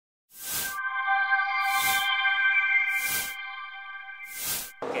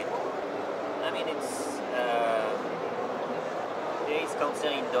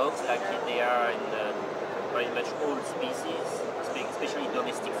cancer in dogs like they are in pretty much all species, especially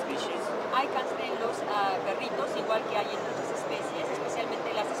domestic species. Hay cáncer en los perritos, igual que hay en otras especies,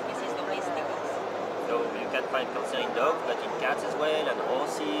 especialmente las especies domésticas. So you can find cancer in dogs, but in cats as well, and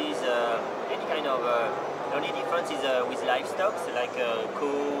horses, any kind of... the only difference is with livestock, so like cow,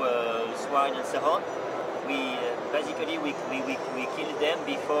 swine and so on. We basically we kill them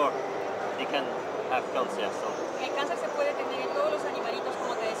before they can have cancer. So. El cáncer se puede tener en todos los animalitos,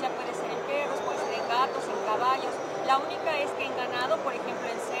 como te decía, puede ser en perros, puede ser en gatos, en caballos. La única es que en ganado, por ejemplo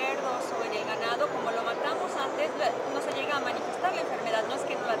en cerdos o en el ganado, como lo matamos antes, no se llega a manifestar la enfermedad, no es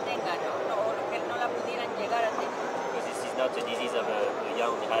que no la tengan, ¿no? O que no la pudieran llegar a tener. Because this is not a disease of a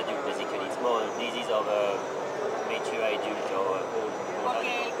young adult, basically. It's more a disease of a mature adult or old. Porque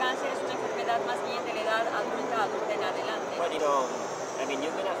el cáncer es una enfermedad más bien de la edad adulta en adelante. Well, you know, I mean,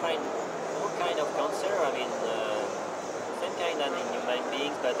 you're gonna find all kind of cancer. I mean, same kind than in human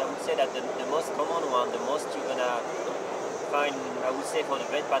beings, but I would say that the most common one, the most you're gonna find, I would say, for the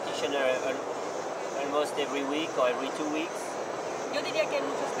vet practitioner, almost every week or every 2 weeks. Yo diría que hay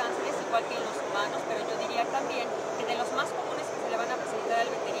muchos cánceres, igual que en los humanos, pero yo diría también que de los más comunes que se le van a presentar al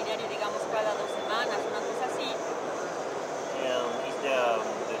veterinario, digamos, cada 2 semanas, una cosa así, Is the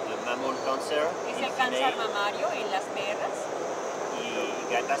mammal cancer. es el cáncer mamario en las perras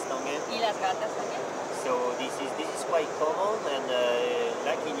Y gatas también. y las gatas también. So this is quite common, and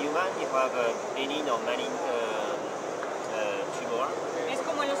like in human, you have a benign or malign tumor. Es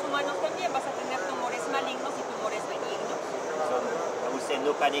como en los humanos también, vas a tener tumores malignos y tumores benignos. So I would say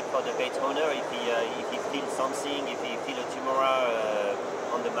no panic for the pet owner if he feels something, if he feels a tumor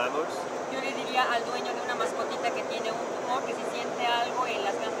on the mammals. Yo le diría al dueño de una mascotita que tiene un tumor, que si siente algo en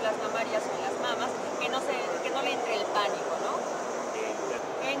las glándulas mamarias o en las mamas, que no le entre el pánico, ¿no?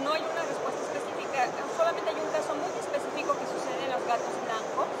 No hay una respuesta específica, solamente hay un caso muy específico que sucede en los gatos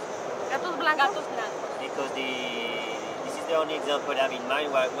blancos. ¿Gatos blancos? Gatos blancos. Because this is the only example I have in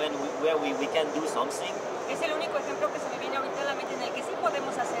mind where we can do something. Es el único ejemplo que se me viene ahorita a la mente en el que sí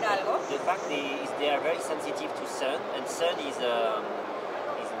podemos hacer algo. The fact is they are very sensitive to sun, and sun is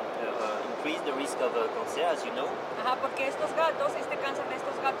increase the risk of cancer, as you know. Ajá, porque este cáncer de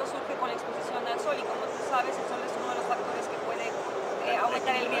estos gatos surge con la exposición al sol y como tú sabes, el sol es uno de los factores que puede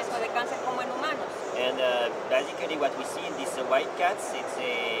aumentar el riesgo de cáncer como en humanos. And basically what we see in these white cats, it's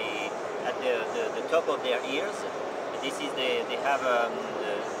at the top of their ears. This is they have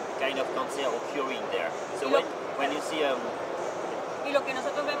kind of cancer occurring there. So when you see y lo que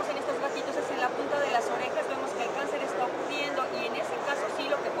nosotros vemos en estos gatitos es en la punta de las orejas, vemos que el cáncer está ocurriendo y en ese caso sí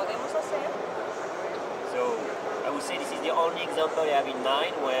lo que podemos hacer. So I would say this is the only example I have in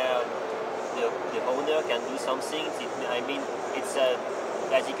mind where the owner can do something. I mean, it's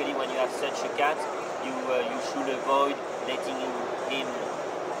basically when you have such a cat, you should avoid letting him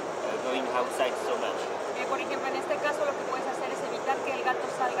going outside so much. Por ejemplo, en este caso lo que puedes hacer es evitar que el gato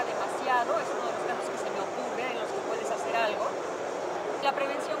salga demasiado, es uno de los casos que se me ocurre en los que puedes hacer algo. La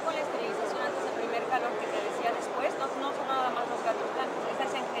prevención con la esterilización antes del primer calor que te decía después, no son nada más los gatos blancos, esa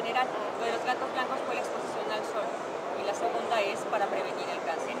es en general. Lo de los gatos blancos fue la exposición al sol. Y la segunda es para prevenir el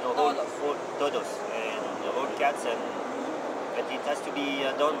cáncer. Todos. Todos. And all cats, but it has to be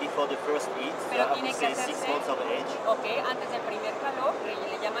done before the first heat. Pero I tiene would que say 6 hacerse, months of age. ok, antes del primer calor,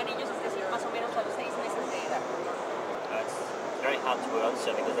 le llaman ellos, es decir, más o menos a los 6 meses de edad. It's very hard to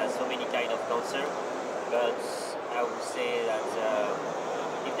answer because there are so many kind of cancer, but I would say that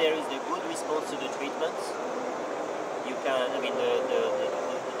if there is a good response to the treatment, you can, I mean,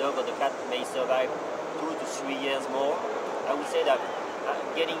 the dog or the cat may survive 2 to 3 years more. I would say that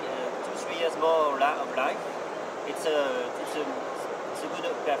getting 2-3 years more of life, it's a good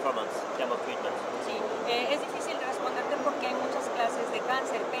performance in terms of treatment. Sí, es difícil responderte porque hay muchas clases de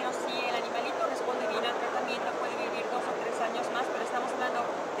cáncer, pero sí